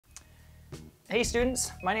Hey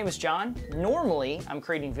students, my name is John. Normally, I'm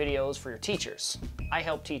creating videos for your teachers. I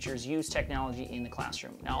help teachers use technology in the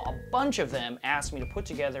classroom. Now, a bunch of them asked me to put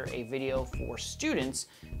together a video for students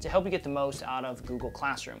to help you get the most out of Google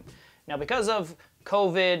Classroom. Now, because of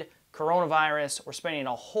COVID, coronavirus, we're spending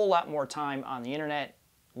a whole lot more time on the internet,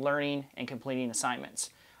 learning and completing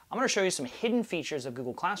assignments. I'm going to show you some hidden features of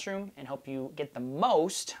Google Classroom and help you get the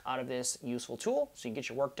most out of this useful tool so you can get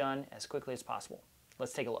your work done as quickly as possible.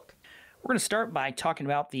 Let's take a look. We're going to start by talking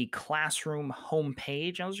about the Classroom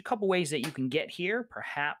homepage. Now, there's a couple ways that you can get here.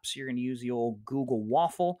 Perhaps you're going to use the old Google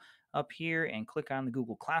waffle up here and click on the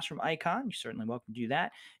Google Classroom icon. You're certainly welcome to do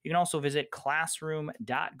that. You can also visit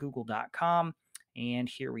classroom.google.com, and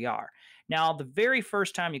here we are. Now, the very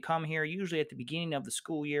first time you come here, usually at the beginning of the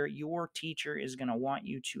school year, your teacher is going to want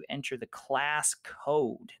you to enter the class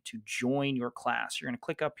code to join your class. You're going to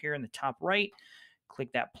click up here in the top right,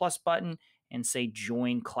 click that plus button, and say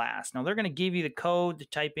join class. Now they're going to give you the code to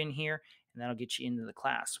type in here, and that'll get you into the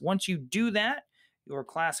class. Once you do that, your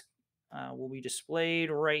class will be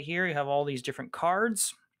displayed right here. You have all these different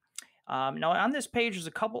cards. Now on this page, there's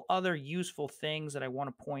a couple other useful things that I want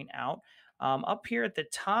to point out. Up here at the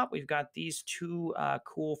top, we've got these two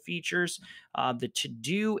cool features, the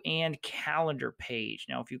to-do and calendar page.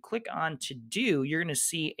 Now, if you click on to-do, you're going to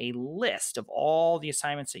see a list of all the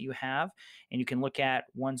assignments that you have, and you can look at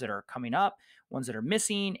ones that are coming up, ones that are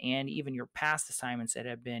missing, and even your past assignments that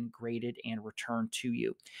have been graded and returned to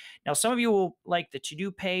you. Now, some of you will like the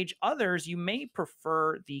to-do page. Others, you may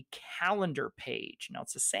prefer the calendar page. Now,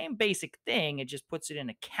 it's the same basic thing. It just puts it in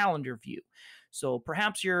a calendar view. So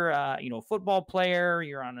perhaps you're a football player,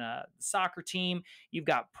 you're on a soccer team, you've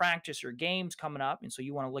got practice or games coming up, and so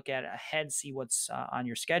you want to look at ahead, see what's on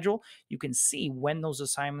your schedule. You can see when those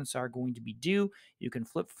assignments are going to be due. You can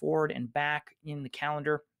flip forward and back in the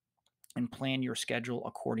calendar and plan your schedule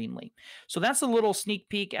accordingly. So that's a little sneak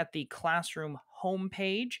peek at the Classroom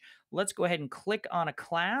homepage. Let's go ahead and click on a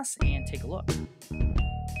class and take a look.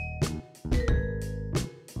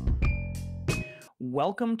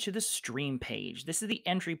 Welcome to the Stream page. This is the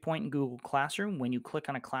entry point in Google Classroom. When you click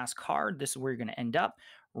on a class card, this is where you're going to end up.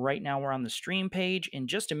 Right now, we're on the Stream page. In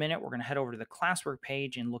just a minute, we're going to head over to the Classwork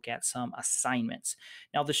page and look at some assignments.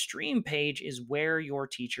 Now, the Stream page is where your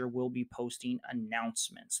teacher will be posting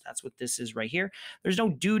announcements. That's what this is right here. There's no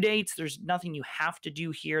due dates. There's nothing you have to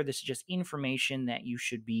do here. This is just information that you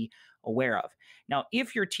should be aware of. Now,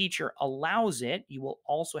 if your teacher allows it, you will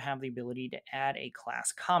also have the ability to add a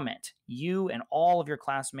class comment. You and all of your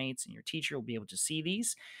classmates and your teacher will be able to see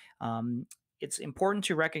these. It's important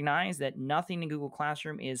to recognize that nothing in Google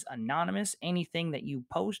Classroom is anonymous. Anything that you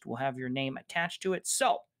post will have your name attached to it.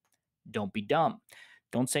 So don't be dumb.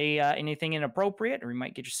 Don't say anything inappropriate or you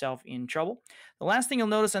might get yourself in trouble. The last thing you'll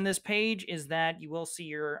notice on this page is that you will see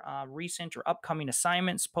your recent or upcoming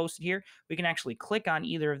assignments posted here. We can actually click on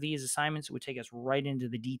either of these assignments. It would take us right into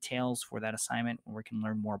the details for that assignment where we can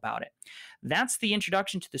learn more about it. That's the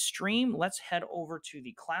introduction to the Stream. Let's head over to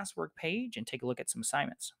the Classwork page and take a look at some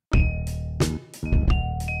assignments.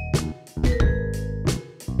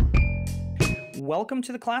 Welcome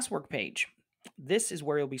to the Classwork page. This is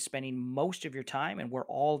where you'll be spending most of your time and where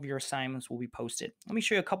all of your assignments will be posted. Let me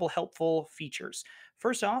show you a couple helpful features.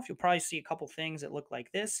 First off, you'll probably see a couple things that look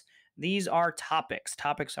like this. These are topics.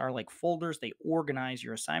 Topics are like folders. They organize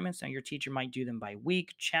your assignments. Now, your teacher might do them by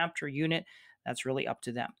week, chapter, unit. That's really up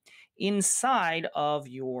to them. Inside of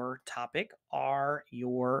your topic are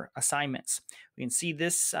your assignments. We can see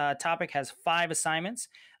this topic has 5 assignments.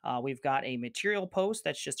 We've got a material post.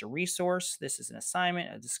 That's just a resource. This is an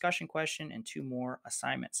assignment, a discussion question, and 2 more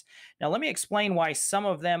assignments. Now, let me explain why some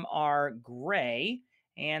of them are gray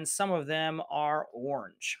and some of them are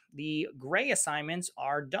orange. The gray assignments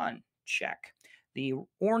are done. Check. The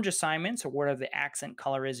orange assignments, or whatever the accent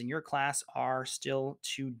color is in your class, are still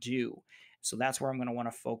to do. So that's where I'm going to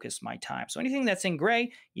want to focus my time. So anything that's in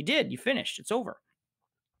gray, you did, you finished, it's over.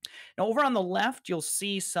 Now over on the left, you'll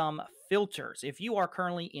see some filters. If you are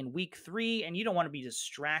currently in week 3 and you don't want to be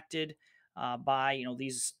distracted by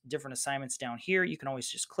these different assignments down here, you can always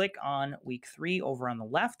just click on week 3 over on the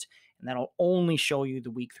left, and that'll only show you the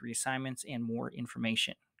week 3 assignments and more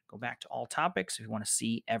information. Go back to all topics if you want to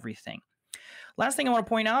see everything. Last thing I want to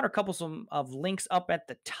point out are a couple of links up at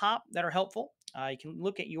the top that are helpful. You can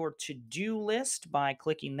look at your to-do list by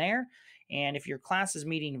clicking there. And if your class is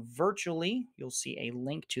meeting virtually, you'll see a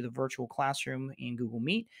link to the virtual classroom in Google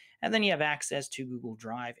Meet. And then you have access to Google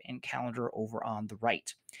Drive and Calendar over on the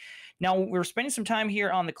right. Now, we're spending some time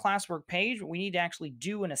here on the Classwork page, but we need to actually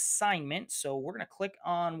do an assignment. So we're going to click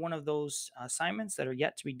on one of those assignments that are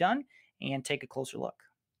yet to be done and take a closer look.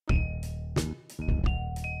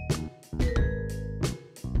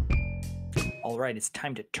 All right, it's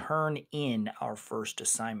time to turn in our first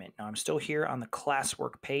assignment. Now I'm still here on the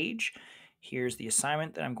Classwork page. Here's the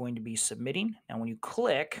assignment that I'm going to be submitting. Now when you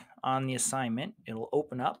click on the assignment, it'll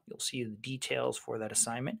open up. You'll see the details for that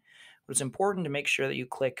assignment. But it's important to make sure that you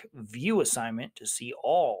click View Assignment to see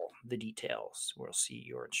all the details. We'll see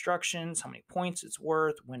your instructions, how many points it's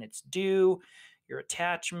worth, when it's due, your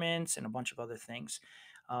attachments, and a bunch of other things.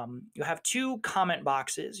 You'll have two comment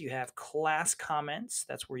boxes. You have class comments.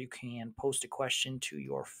 That's where you can post a question to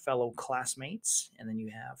your fellow classmates. And then you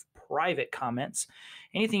have private comments.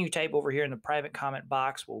 Anything you type over here in the private comment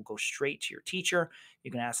box will go straight to your teacher.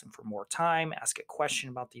 You can ask them for more time, ask a question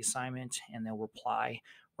about the assignment, and they'll reply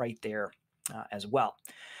right there as well.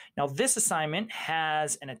 Now, this assignment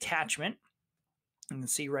has an attachment. You can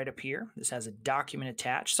see right up here, this has a document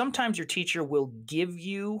attached. Sometimes your teacher will give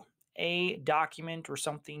you a document or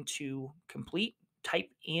something to complete, type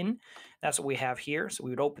in. That's what we have here. So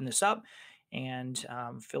we would open this up and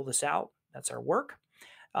fill this out. That's our work.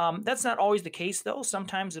 That's not always the case though.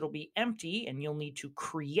 Sometimes it'll be empty and you'll need to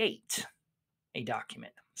create a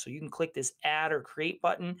document. So you can click this Add or Create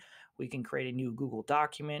button. We can create a new Google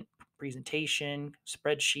document, presentation,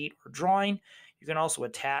 spreadsheet, or drawing. You can also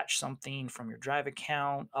attach something from your Drive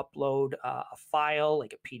account, upload a file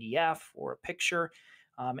like a PDF or a picture,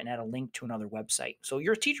 and add a link to another website. So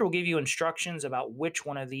your teacher will give you instructions about which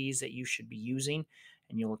one of these that you should be using,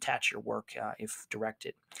 and you'll attach your work if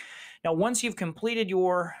directed. Now, once you've completed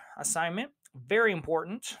your assignment, very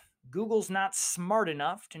important, Google's not smart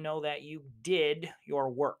enough to know that you did your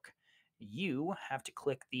work. You have to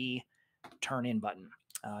click the Turn In button.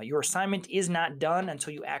 Your assignment is not done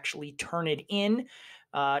until you actually turn it in.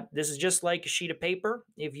 This is just like a sheet of paper.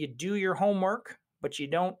 If you do your homework, but you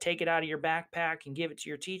don't take it out of your backpack and give it to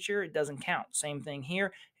your teacher, it doesn't count. Same thing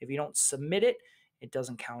here. If you don't submit it, it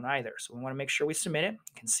doesn't count either. So we want to make sure we submit it.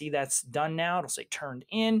 You can see that's done now. It'll say turned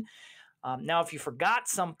in. Now, if you forgot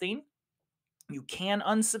something, you can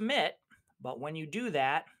unsubmit, but when you do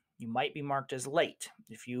that, you might be marked as late.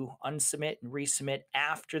 If you unsubmit and resubmit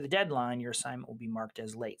after the deadline, your assignment will be marked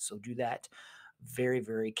as late. So do that very,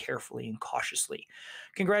 very carefully and cautiously.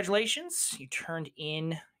 Congratulations, you turned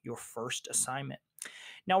in your first assignment.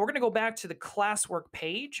 Now we're going to go back to the Classwork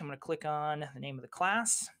page. I'm going to click on the name of the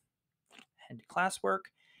class, head to Classwork,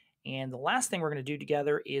 and the last thing we're going to do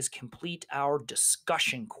together is complete our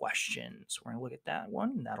discussion questions. We're going to look at that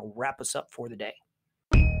one, and that'll wrap us up for the day.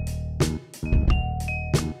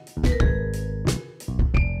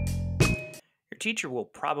 Your teacher will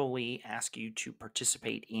probably ask you to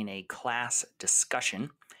participate in a class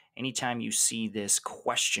discussion. Anytime you see this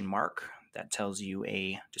question mark, that tells you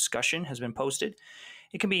a discussion has been posted.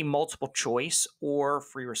 It can be multiple choice or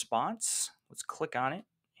free response. Let's click on it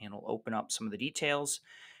and it'll open up some of the details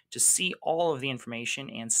to see all of the information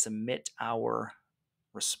and submit our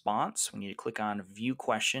response. We need to click on View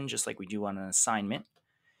Question, just like we do on an assignment.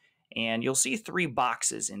 And you'll see three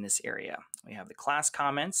boxes in this area. We have the class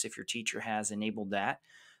comments, if your teacher has enabled that,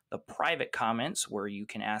 the private comments, where you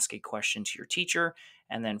can ask a question to your teacher,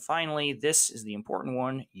 and then finally, this is the important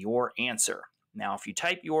one, your answer. Now, if you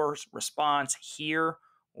type your response here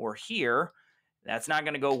or here, that's not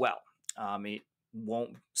going to go well. It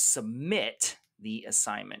won't submit the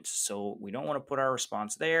assignment. So we don't want to put our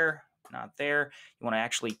response there, not there. You want to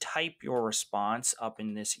actually type your response up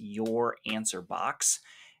in this Your Answer box,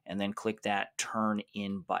 and then click that Turn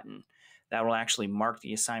In button. That will actually mark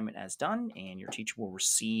the assignment as done, and your teacher will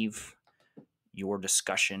receive your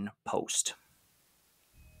discussion post.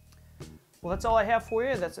 Well, that's all I have for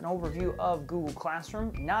you. That's an overview of Google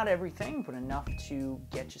Classroom. Not everything, but enough to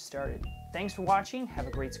get you started. Thanks for watching. Have a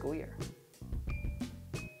great school year.